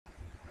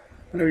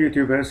Hello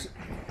YouTubers,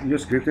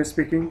 yours Crypto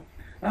speaking.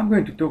 I'm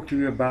going to talk to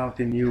you about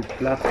a new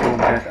platform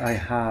that I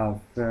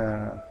have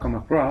come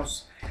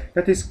across,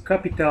 that is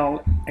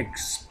Capital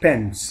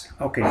Expanse.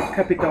 Okay,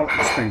 Capital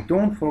Expanse.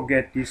 Don't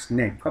forget this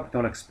name,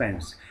 Capital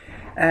Expanse.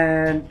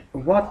 And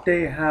what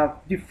they have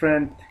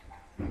different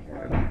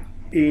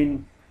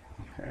in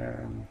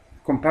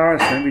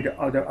comparison with the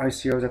other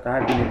ICOs that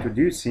I've been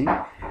introducing,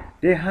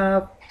 they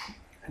have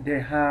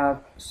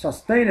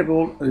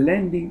sustainable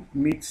lending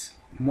meets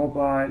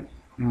mobile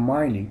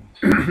mining.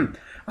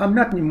 I'm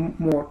not in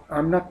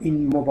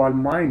mobile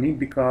mining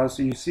because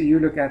you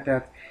look at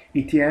that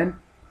ETN,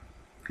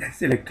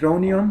 that's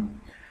Electronium.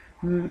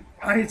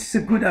 It's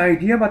a good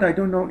idea, but I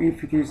don't know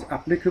if it is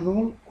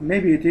applicable.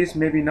 Maybe it is,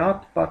 maybe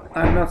not, but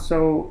I'm not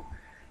so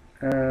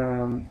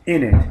in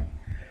it.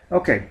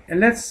 Okay, and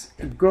let's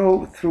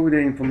go through the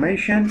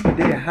information.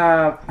 They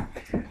have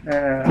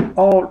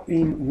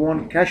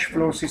all-in-one cash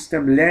flow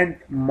system: lend,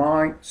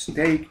 mine,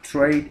 stake,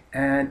 trade,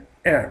 and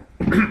earn.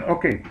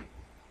 Okay,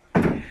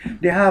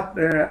 they have,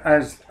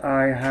 as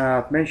I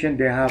have mentioned,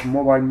 they have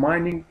mobile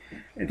mining.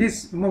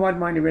 This mobile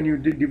mining, when your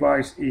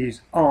device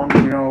is on,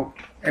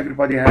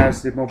 everybody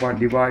has the mobile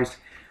device,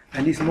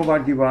 and this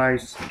mobile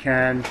device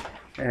can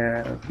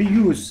be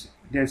used.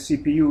 The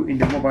CPU in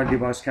the mobile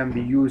device can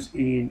be used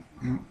in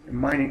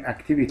mining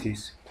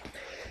activities.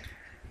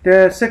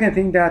 The second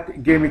thing,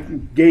 that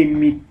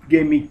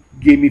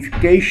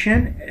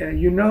gamification.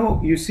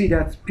 You see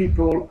that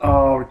people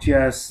are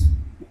just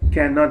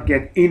cannot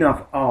get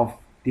enough of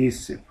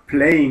this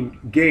playing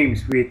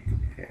games with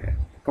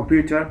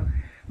computer.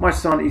 My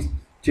son is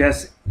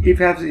just, if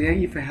he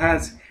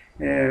has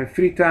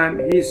free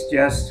time, he's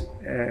just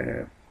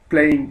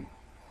playing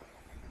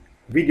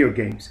video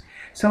games.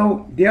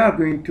 So they are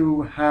going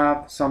to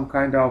have some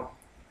kind of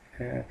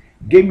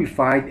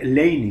gamified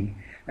laning.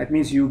 That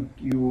means you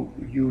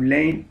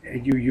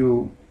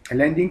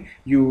lending,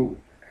 you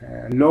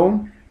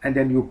loan, and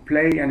then you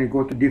play and you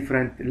go to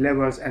different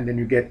levels, and then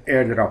you get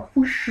airdrop.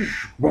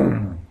 Whoosh,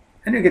 boom,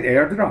 and you get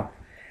airdrop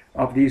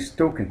of these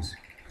tokens.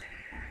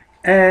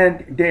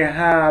 And they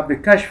have the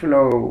cash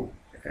flow.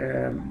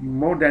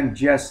 More than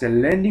just a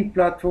lending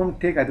platform,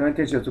 take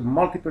advantage of the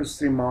multiple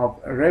stream of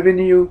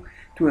revenue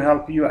to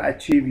help you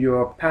achieve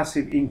your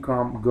passive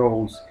income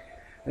goals.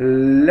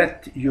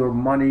 Let your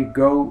money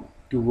go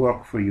to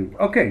work for you.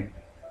 Okay,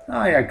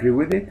 I agree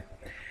with it.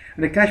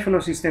 The cash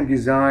flow system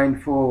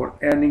designed for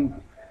earning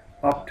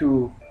up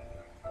to,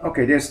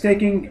 okay, they're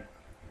staking,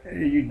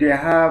 they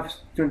have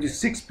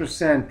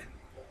 26%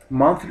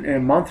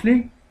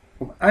 monthly,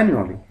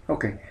 annually,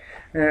 okay,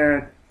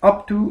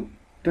 up to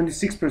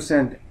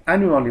 26%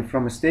 annually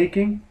from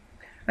staking.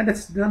 And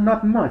that's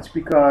not much,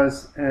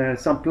 because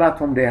some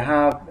platform, they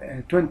have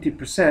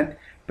 20%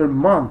 per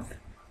month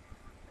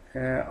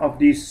of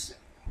this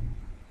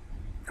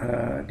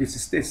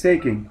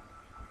staking,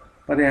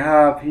 but they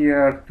have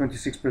here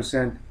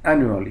 26%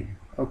 annually.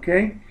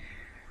 Okay,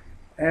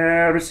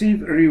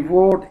 receive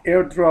reward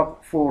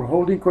airdrop for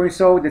holding coins.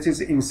 So this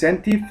is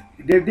incentive.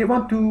 They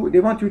want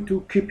you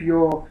to keep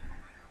your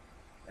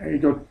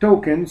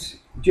tokens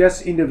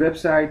just in the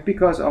website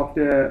because of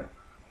the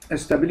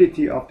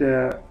stability of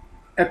the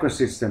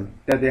ecosystem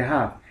that they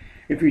have.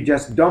 If you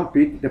just dump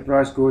it, the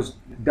price goes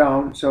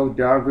down. So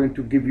they are going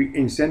to give you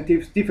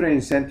incentives, different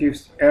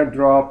incentives,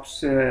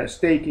 airdrops,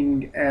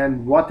 staking,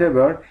 and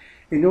whatever,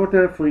 in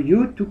order for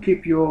you to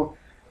keep your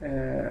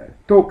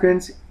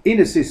tokens in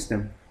the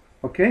system.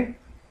 Okay,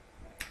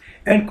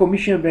 and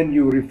commission when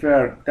you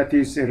refer, that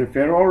is a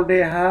referral. They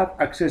have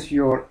access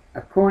your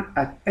account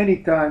at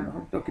any time.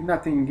 I'm talking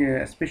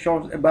nothing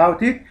special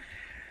about it.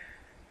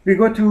 We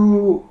go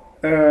to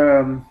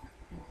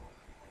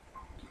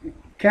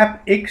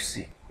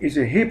Capx. Is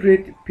a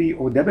hybrid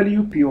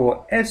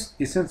POS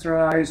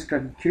decentralized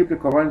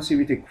cryptocurrency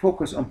with a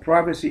focus on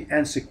privacy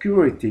and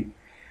security.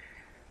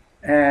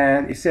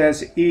 And it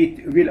says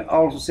it will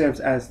also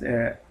serve as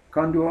a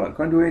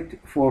conduit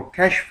for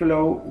cash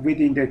flow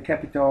within the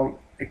Capital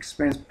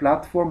Expanse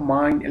Platform: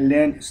 mine,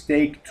 lend,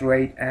 stake,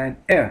 trade, and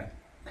earn.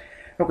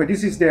 Okay,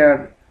 this is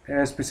their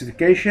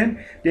specification.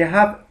 They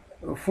have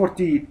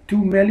 42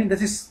 million.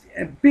 That is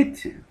a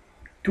bit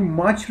too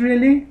much,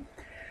 really.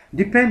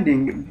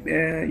 Depending,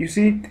 you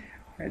see,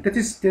 that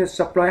is the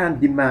supply and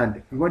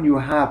demand. When you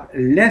have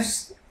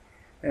less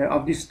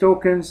of these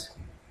tokens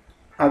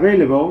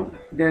available,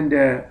 then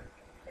the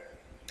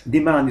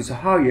demand is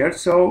higher,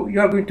 so you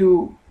are going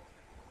to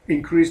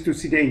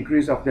see the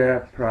increase of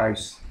the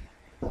price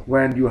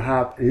when you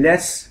have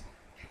less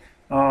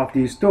of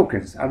these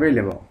tokens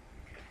available.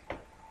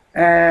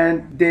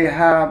 And they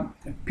have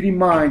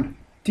pre-mined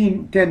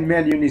 10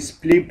 million is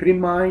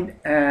pre-mined,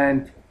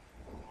 and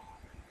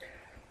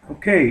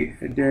okay,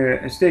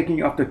 the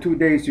staking after 2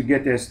 days you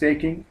get a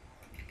staking.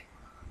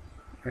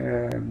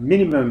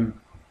 Minimum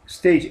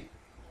stake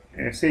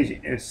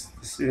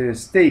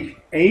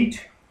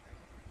age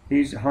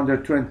is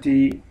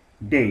 120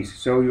 days.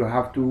 So you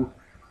have to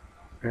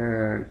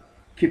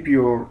keep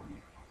your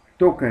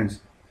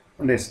tokens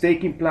on the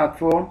staking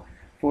platform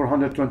for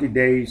 120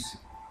 days.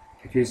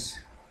 It is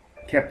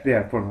kept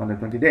there for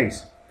 120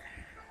 days.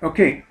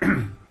 Okay,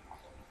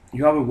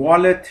 you have a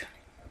wallet.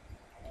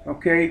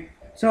 Okay,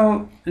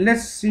 so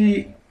let's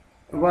see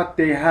what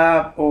they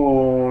have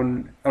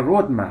on a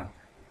roadmap.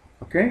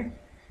 Okay,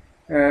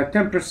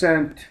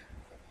 10%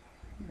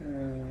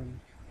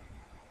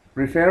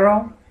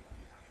 referral.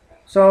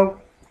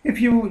 So if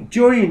you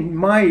join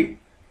my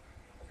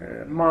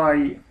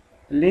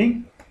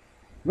link,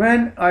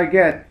 when I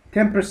get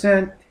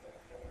 10%,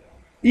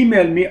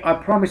 email me. I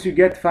promise you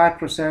get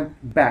 5%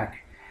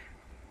 back.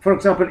 For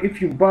example,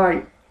 if you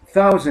buy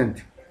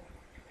 1,000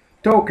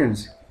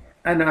 tokens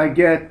and I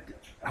get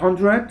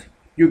 100,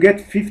 you get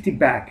 50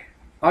 back.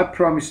 I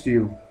promise to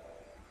you.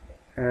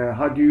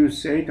 How do you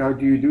say it? How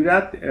do you do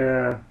that?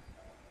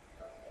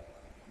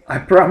 I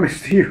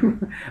promise to you.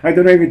 I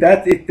don't know if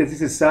that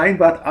is a sign,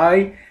 but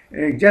I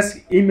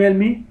just email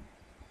me,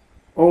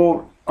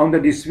 or under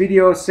this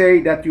video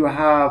say that you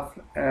have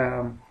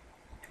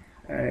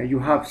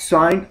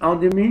signed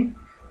under me,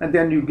 and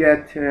then you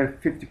get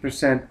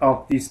 50%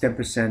 of this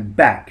 10%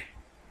 back.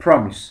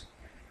 Promise.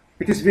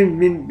 It is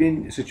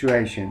win-win-win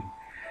situation,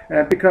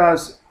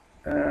 because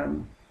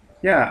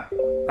yeah,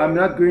 I'm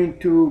not going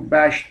to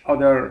bash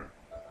other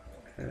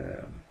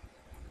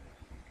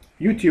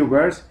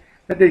YouTubers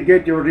that they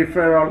get your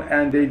referral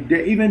and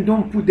they even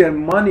don't put their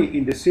money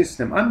in the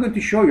system. I'm going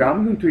to show you.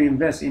 I'm going to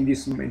invest in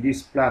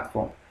this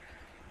platform,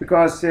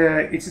 because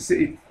it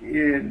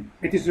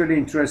is really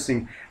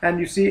interesting. And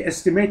you see,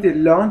 estimated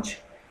launch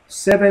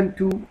 $7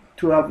 to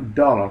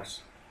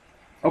 $12.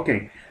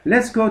 Okay,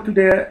 let's go to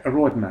the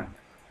roadmap.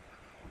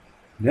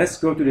 Let's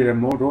go to the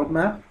remote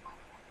roadmap.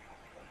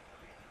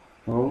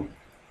 Oh,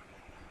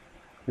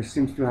 it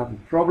seems to have a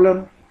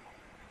problem.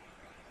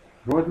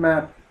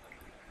 Roadmap.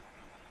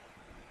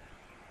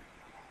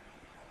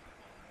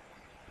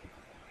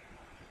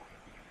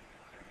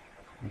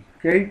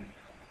 Okay,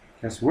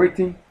 just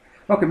waiting.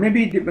 Okay,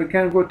 maybe we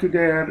can go to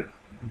the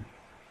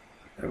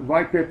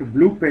white paper,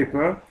 blue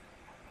paper.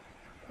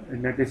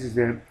 And this is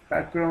the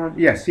background.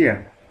 Yes,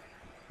 here.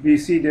 We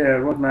see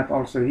the roadmap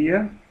also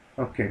here.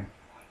 Okay,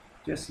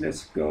 just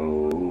let's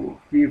go.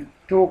 We've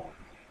talked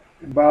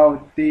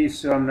about this,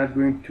 so I'm not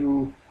going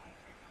to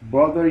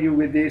bother you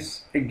with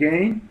this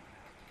again.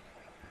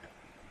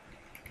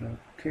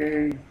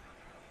 Okay.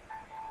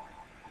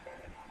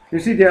 You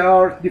see there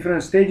are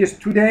different stages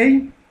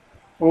today.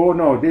 Oh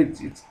no,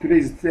 today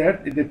is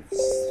the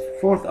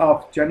 4th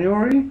of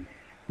January.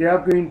 They are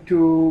going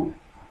to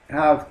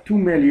have 2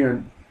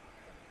 million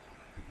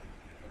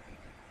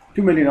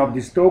of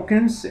these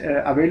tokens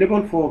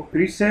available for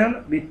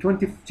pre-sale with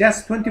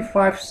just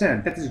 25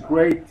 cents. That is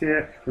great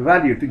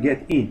value to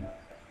get in.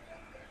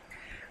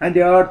 And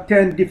there are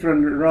 10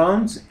 different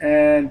rounds,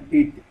 and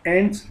it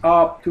ends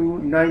up to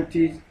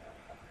 90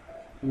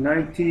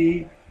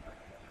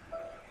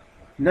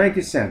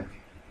 cents.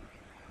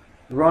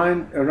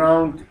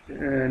 Around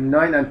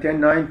 9 and 10,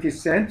 90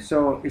 cents.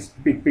 So it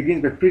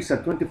begins with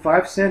pre-sale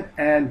 25 cents,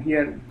 and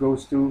here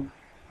goes to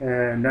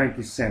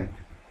 90 cents.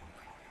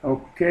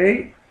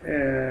 Okay,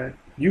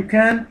 you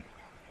can.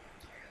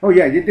 Oh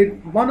yeah,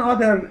 one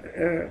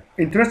other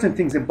interesting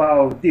things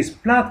about this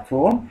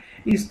platform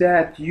is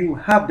that you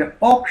have the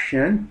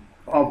option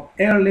of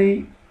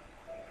early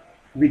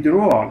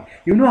withdrawal.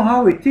 You know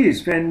how it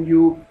is when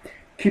you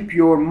keep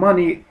your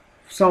money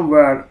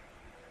somewhere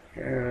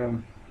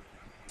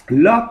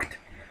locked,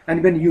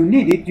 and when you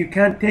need it you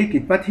can't take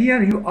it, but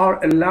here you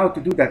are allowed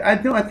to do that. I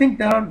think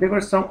there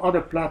were some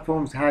other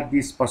platforms had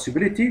this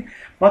possibility,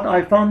 but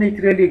I found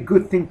it really a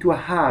good thing to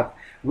have.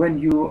 When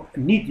you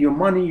need your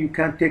money, you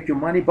can take your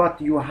money,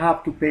 but you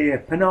have to pay a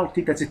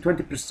penalty. That's a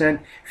 20%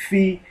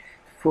 fee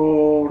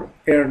for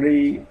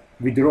early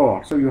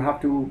withdrawal, so you have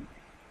to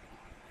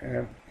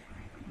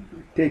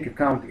take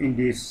account in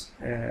this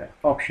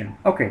option.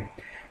 Okay,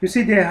 you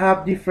see they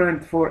have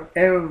different for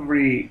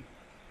every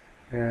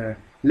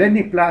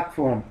lending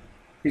platform.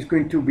 Is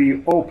going to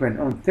be open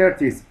on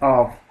 30th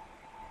of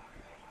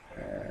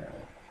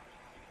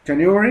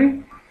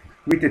January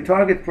with a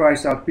target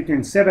price of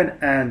between $7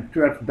 and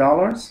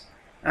 $12,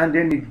 and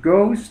then it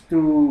goes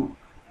to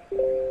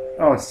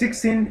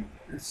 16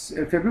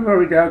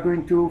 February. They are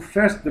going to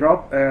first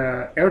drop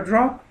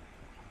airdrop.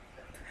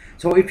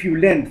 So if you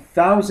lend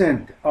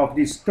 1,000 of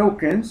these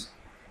tokens,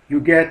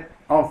 you get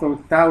also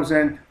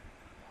 $1,000.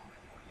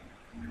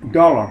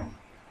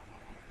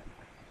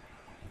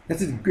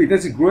 That's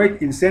a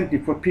great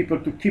incentive for people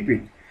to keep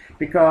it,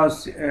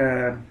 because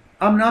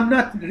I'm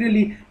not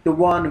really the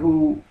one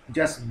who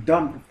just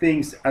dump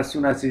things as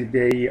soon as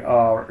they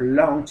are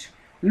launched.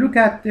 Look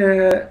at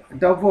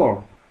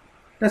Davor.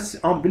 That's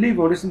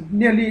unbelievable.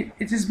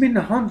 It has been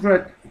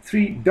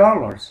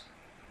 $103,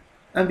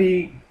 and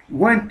we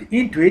went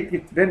into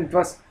it when it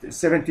was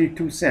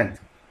 72 cents.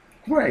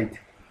 Great.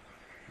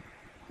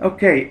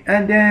 Okay,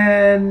 and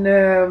then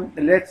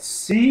let's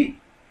see.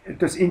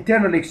 Because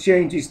internal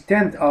exchange is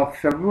 10th of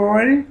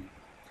February,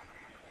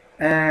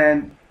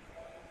 and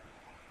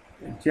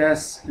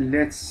just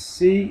let's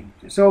see.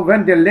 So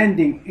when the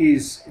lending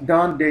is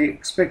done, they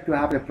expect to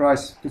have the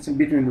price between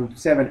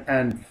 $7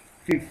 and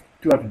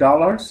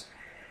 $12,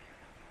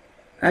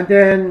 And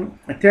then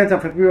 10th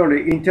of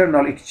February,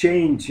 internal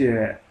exchange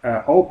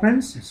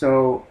opens.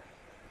 So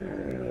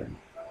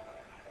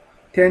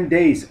 10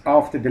 days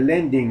after the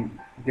lending,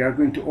 they are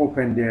going to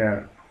open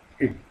their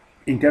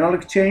internal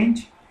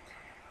exchange.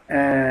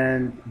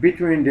 And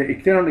between the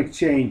internal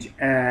exchange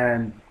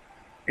and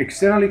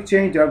external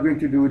exchange, they are going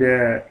to do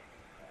the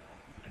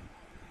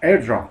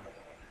airdrop.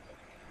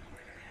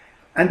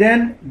 And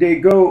then they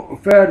go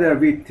further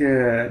with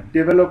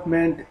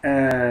development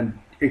and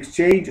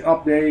exchange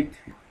update,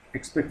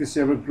 expected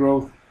server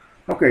growth.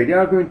 Okay, they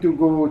are going to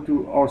go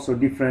to also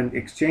different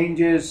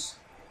exchanges.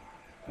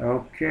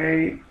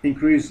 Okay,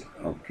 increase.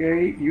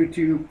 Okay,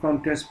 YouTube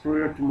contest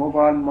prior to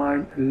mobile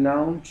mine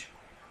launch.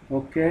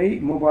 Okay,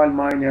 mobile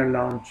miner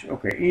launch.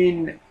 Okay,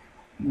 in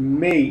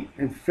May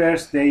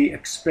 1st, they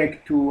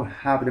expect to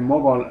have the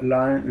mobile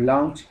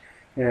launch.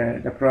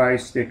 The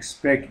price they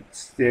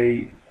expect,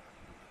 they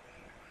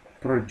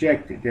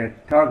project the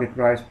target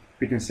price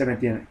between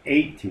 70 and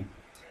 80.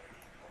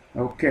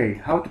 Okay,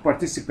 how to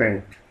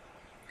participate?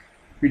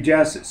 You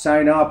just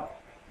sign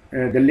up.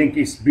 The link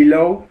is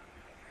below.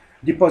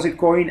 Deposit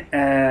coin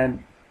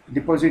and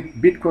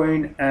deposit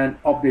Bitcoin and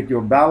update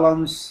your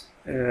balance.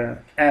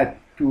 Add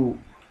to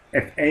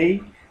FA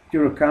to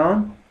your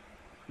account.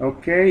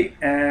 Okay,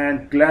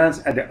 and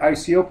glance at the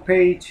ICO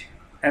page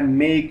and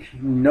make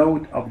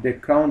note of the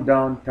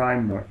countdown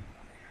timer.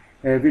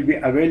 Will be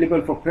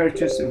available for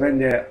purchase when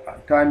the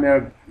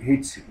timer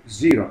hits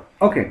 0.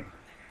 Okay,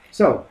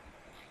 so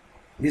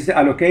this is the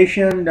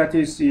allocation. That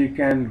is, you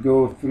can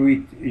go through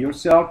it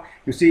yourself.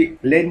 You see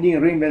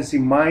lending,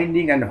 reinvesting,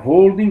 mining, and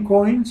holding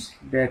coins.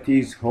 That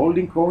is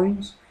holding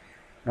coins.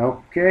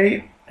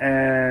 Okay,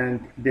 and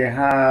they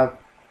have,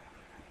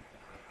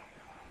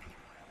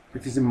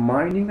 it is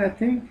mining, I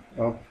think.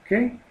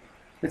 Okay,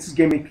 this is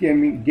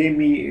gamified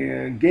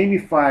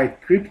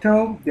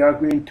crypto. They are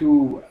going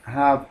to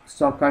have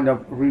some kind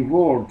of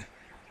reward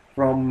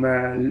from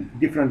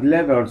different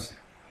levels,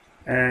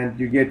 and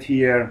you get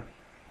here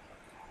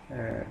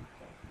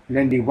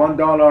lending $1,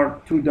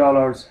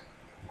 $2,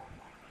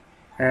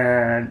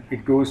 and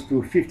it goes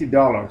to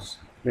 $50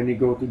 when you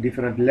go to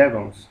different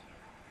levels.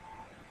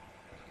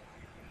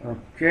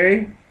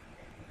 Okay,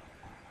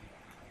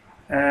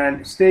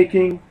 and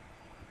staking,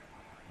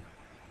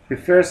 the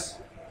first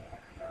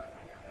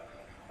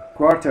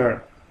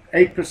quarter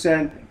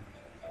 8%,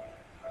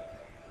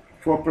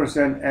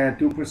 4%, and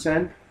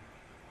 2%.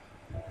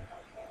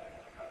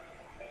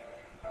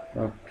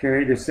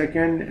 Okay, the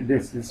second,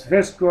 this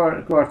first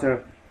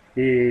quarter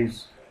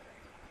is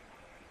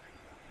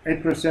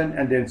 8%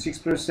 and then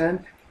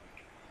 6%.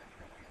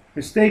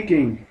 The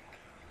staking,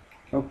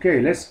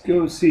 okay, let's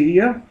go see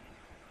here.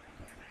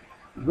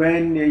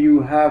 When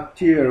you have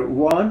tier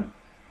 1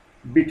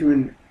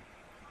 between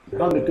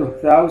 100 to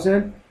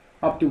 1,000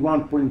 up to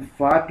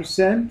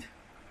 1.5%.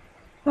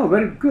 Oh,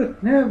 very good.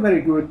 Yeah,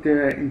 very good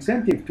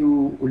incentive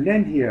to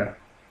lend here.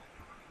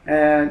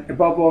 And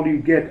above all, you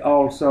get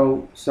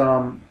also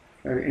some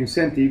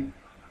incentive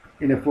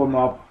in the form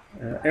of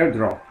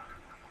airdrop.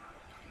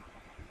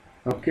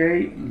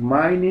 Okay,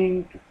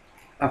 mining,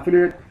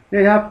 affiliate,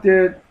 they have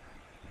the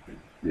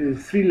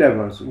 3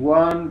 levels,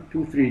 1,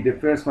 2, 3. The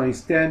first one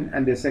is 10,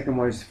 and the second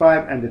one is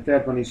 5, and the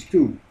third one is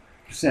 2%.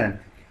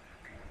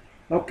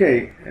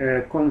 Okay,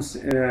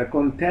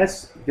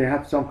 contests, they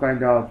have some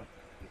kind of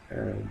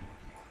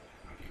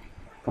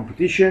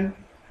competition.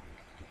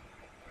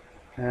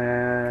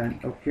 And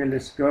okay,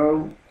 let's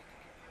go.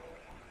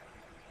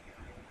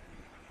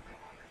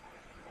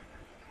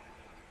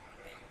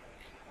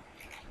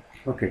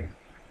 Okay,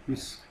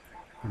 this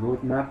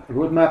roadmap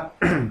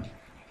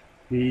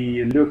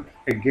we look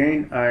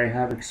again. I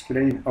have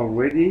explained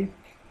already.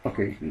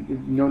 Okay,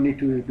 no need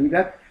to do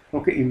that.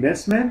 Okay,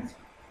 investment.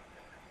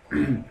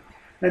 And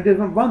there's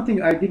one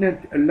thing I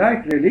didn't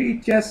like really.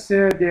 It's just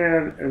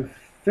their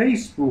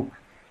Facebook.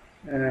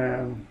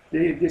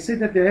 They say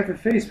that they have a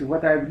Facebook.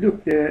 What I've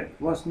looked, there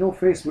was no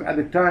Facebook at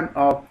the time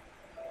of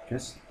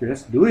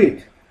just do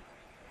it.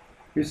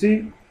 You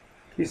see,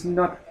 it's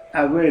not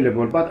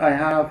available. But I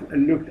have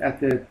looked at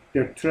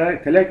their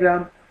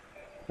Telegram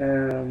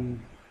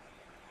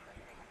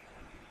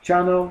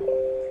channel.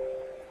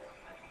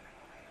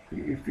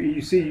 If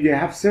you see, they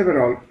have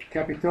several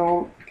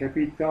capital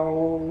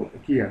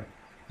here.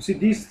 You see,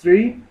 these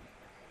 3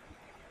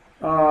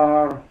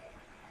 are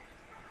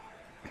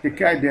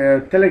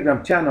the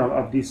Telegram channel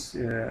of this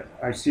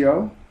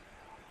ICO.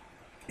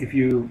 If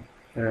you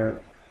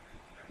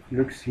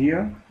look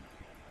here,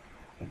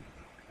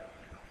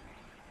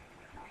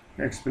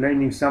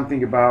 explaining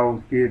something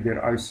about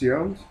their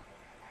ICOs.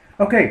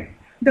 Okay,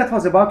 that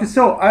was about it.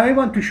 So I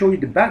want to show you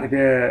the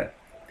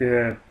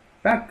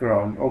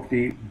background of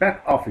the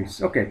back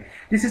office. Okay,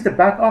 this is the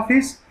back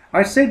office.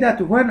 I say that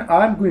when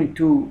I'm going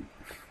to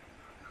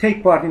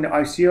take part in the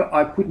ICO,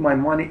 I put my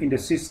money in the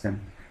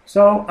system.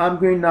 So I'm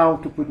going now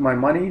to put my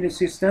money in the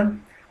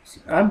system.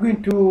 I'm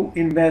going to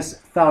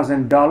invest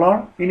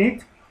 $1,000 in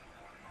it.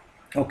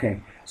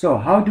 Okay, so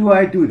how do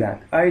I do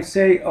that? I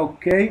say,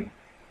 okay,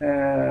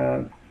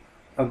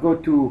 I'll go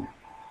to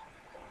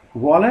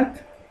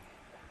wallet,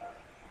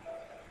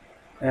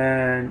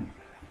 and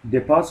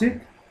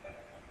deposit.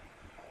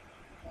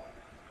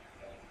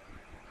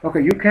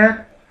 Okay, you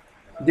can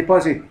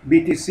deposit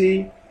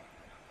BTC,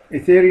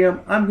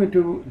 Ethereum. I'm going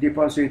to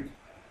deposit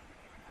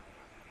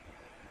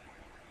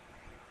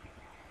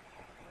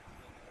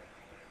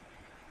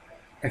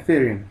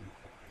Ethereum.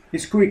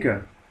 It's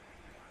quicker.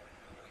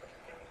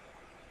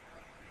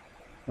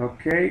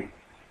 Okay,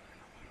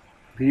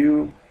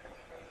 view.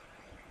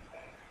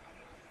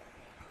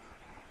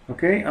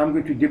 Okay, I'm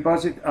going to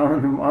deposit.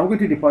 I'm going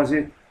to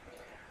deposit.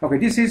 Okay,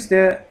 this is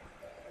the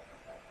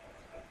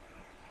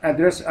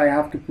address I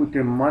have to put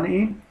the money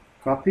in.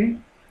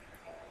 Copy.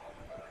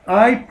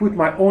 I put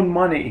my own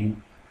money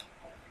in.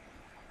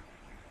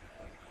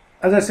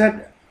 As I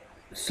said,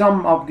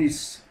 some of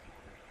these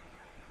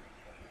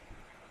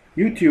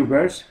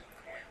YouTubers,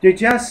 they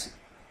just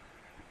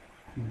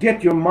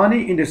get your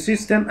money in the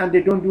system and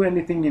they don't do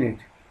anything in it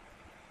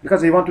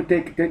because they want to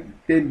take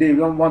they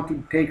don't want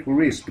to take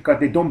risk because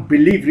they don't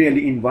believe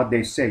really in what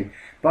they say.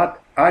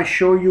 But I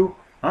show you,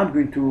 I'm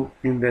going to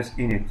invest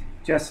in it.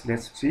 Just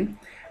let's see.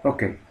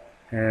 Okay,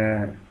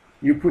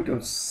 you put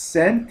a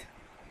cent,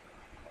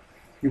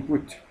 you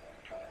put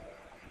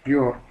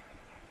your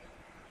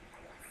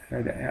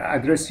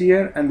address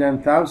here and then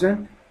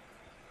 1,000.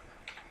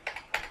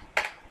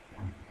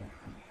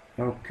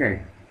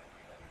 Okay,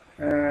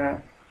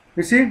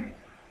 you see,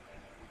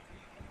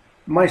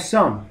 my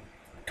son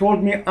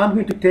told me I'm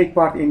going to take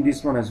part in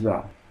this one as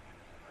well.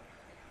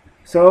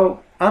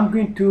 So I'm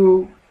going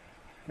to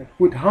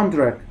put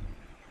 100.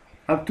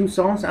 I have two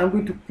sons. I'm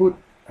going to put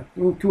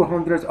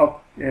 200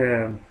 of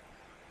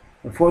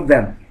for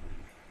them.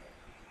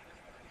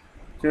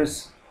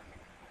 Just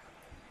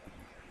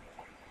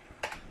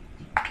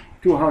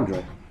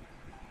 200.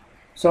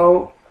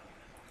 So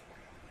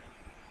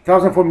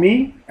 1,000 for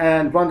me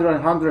and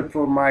 100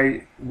 for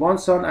my one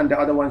son and the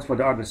other ones for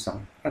the other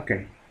son.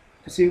 Okay,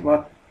 to see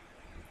what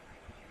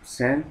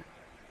send.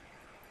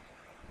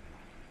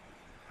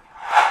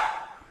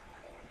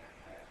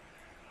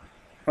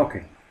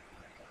 Okay,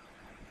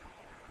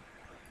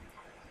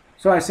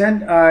 so I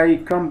send. I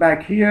come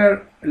back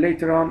here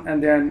later on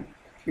and then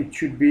it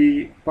should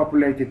be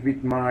populated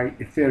with my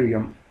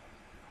Ethereum,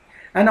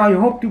 and I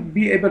hope to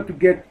be able to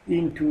get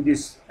into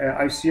this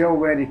ICO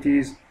when it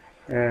is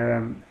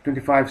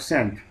 25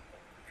 cents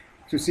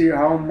to see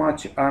how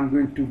much I'm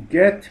going to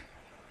get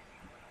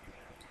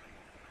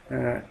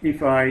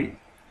if I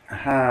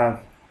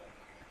have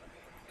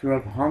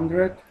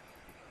 1,200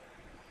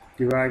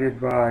 divided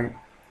by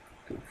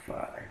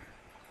 25.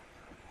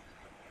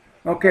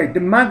 Okay, the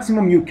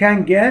maximum you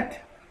can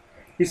get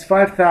is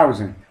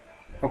 5,000.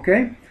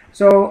 Okay,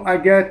 so I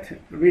get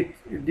with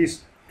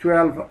this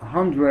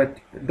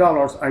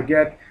 $1,200 I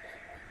get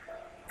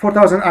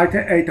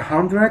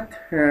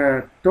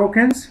 4,800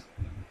 tokens,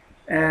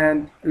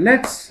 and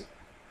let's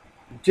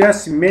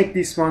just make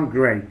this one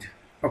great.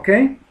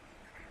 Okay,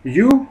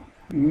 you,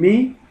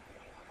 me,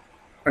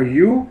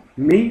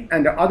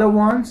 and the other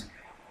ones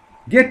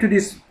get to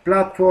this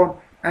platform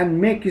and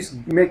make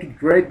it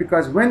great,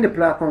 because when the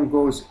platform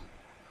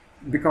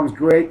becomes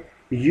great,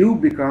 you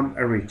become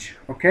rich.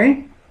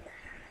 Okay,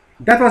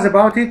 that was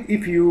about it.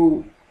 If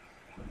you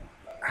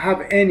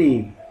have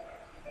any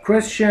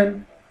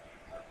question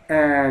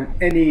and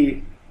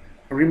any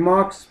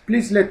remarks,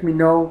 please let me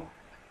know.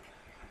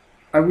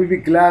 I will be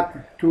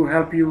glad to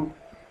help you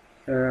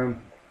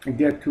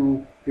get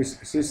to this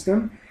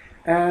system.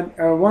 And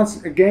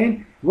once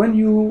again, when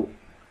you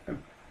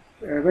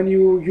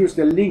use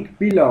the link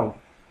below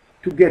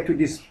to get to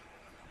this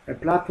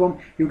platform,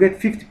 you get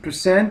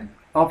 50%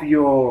 of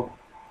your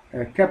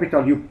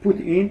capital you put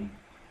in.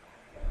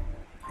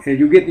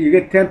 You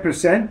get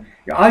 10%.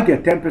 I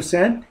get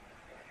 10%,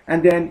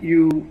 and then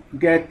you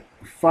get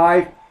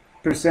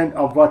 5%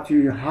 of what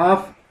you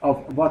have,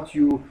 of what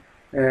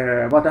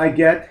I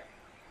get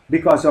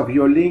because of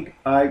your link.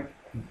 I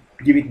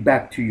give it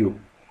back to you.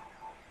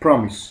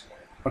 Promise.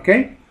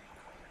 Okay?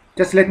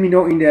 Just let me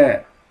know in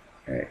the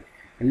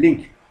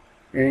link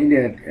in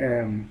the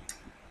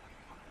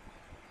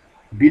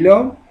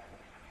below.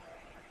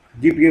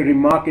 Give your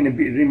remark in the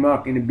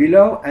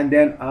below, and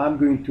then I'm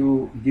going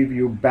to give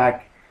you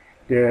back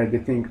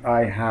the thing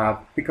I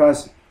have,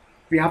 because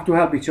we have to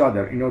help each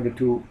other in order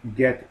to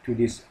get to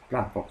these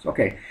platforms.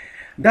 Okay,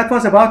 that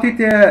was about it.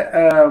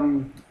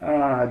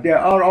 There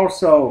are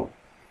also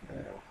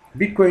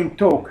Bitcoin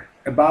talk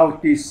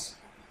about this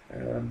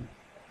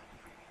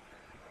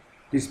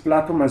this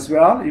platform as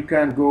well. You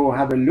can go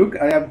have a look.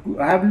 I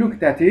have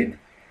looked at it.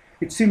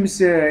 It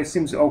seems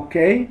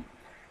okay,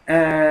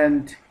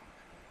 and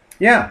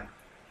yeah,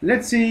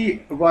 let's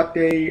see what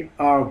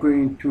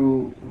going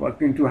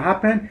to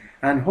happen,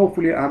 and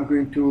hopefully I'm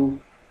going to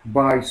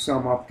buy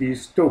some of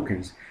these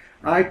tokens.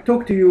 I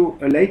talk to you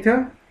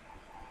later.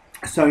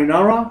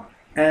 Sayonara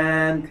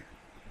and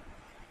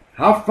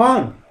have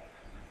fun.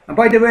 And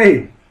by the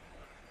way,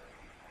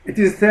 it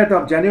is 3rd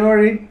of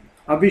January.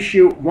 I wish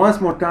you once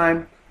more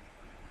time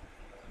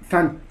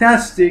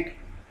fantastic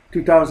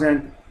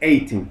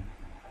 2018.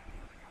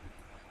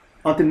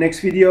 Until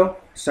next video,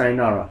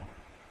 sayonara.